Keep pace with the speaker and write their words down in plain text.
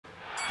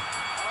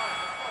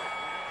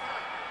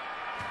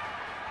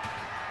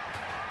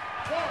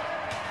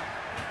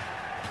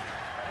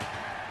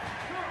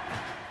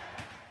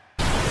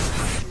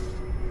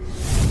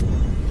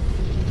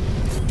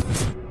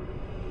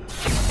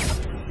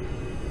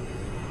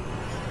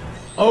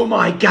Oh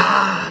my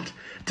God!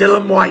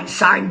 Dylan Whyte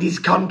signed his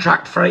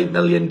contract for $8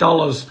 million.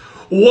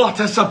 What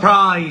a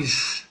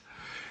surprise!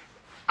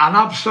 An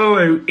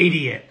absolute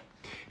idiot.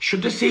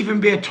 Should this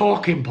even be a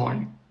talking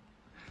point?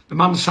 The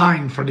man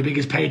signed for the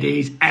biggest payday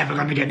he's ever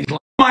going to get in his life.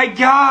 Oh my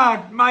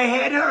God! My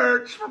head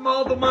hurts from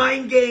all the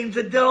mind games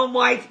that Dylan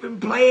Whyte's been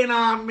playing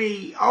on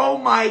me. Oh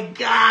my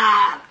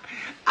God!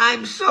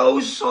 I'm so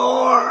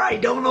sore. I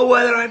don't know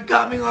whether I'm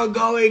coming or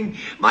going.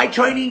 My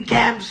training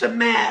camp's a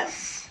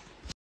mess.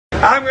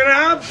 I'm going to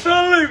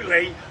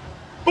absolutely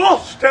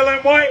bust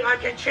Dylan Whyte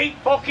like a cheap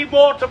fucking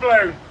water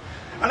balloon.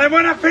 And then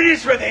when I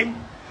finish with him,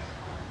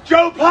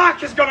 Joe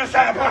Parker's going to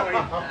say about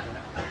him.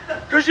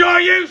 Because you're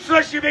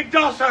useless, you big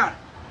dosser.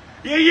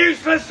 You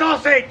useless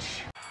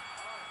sausage.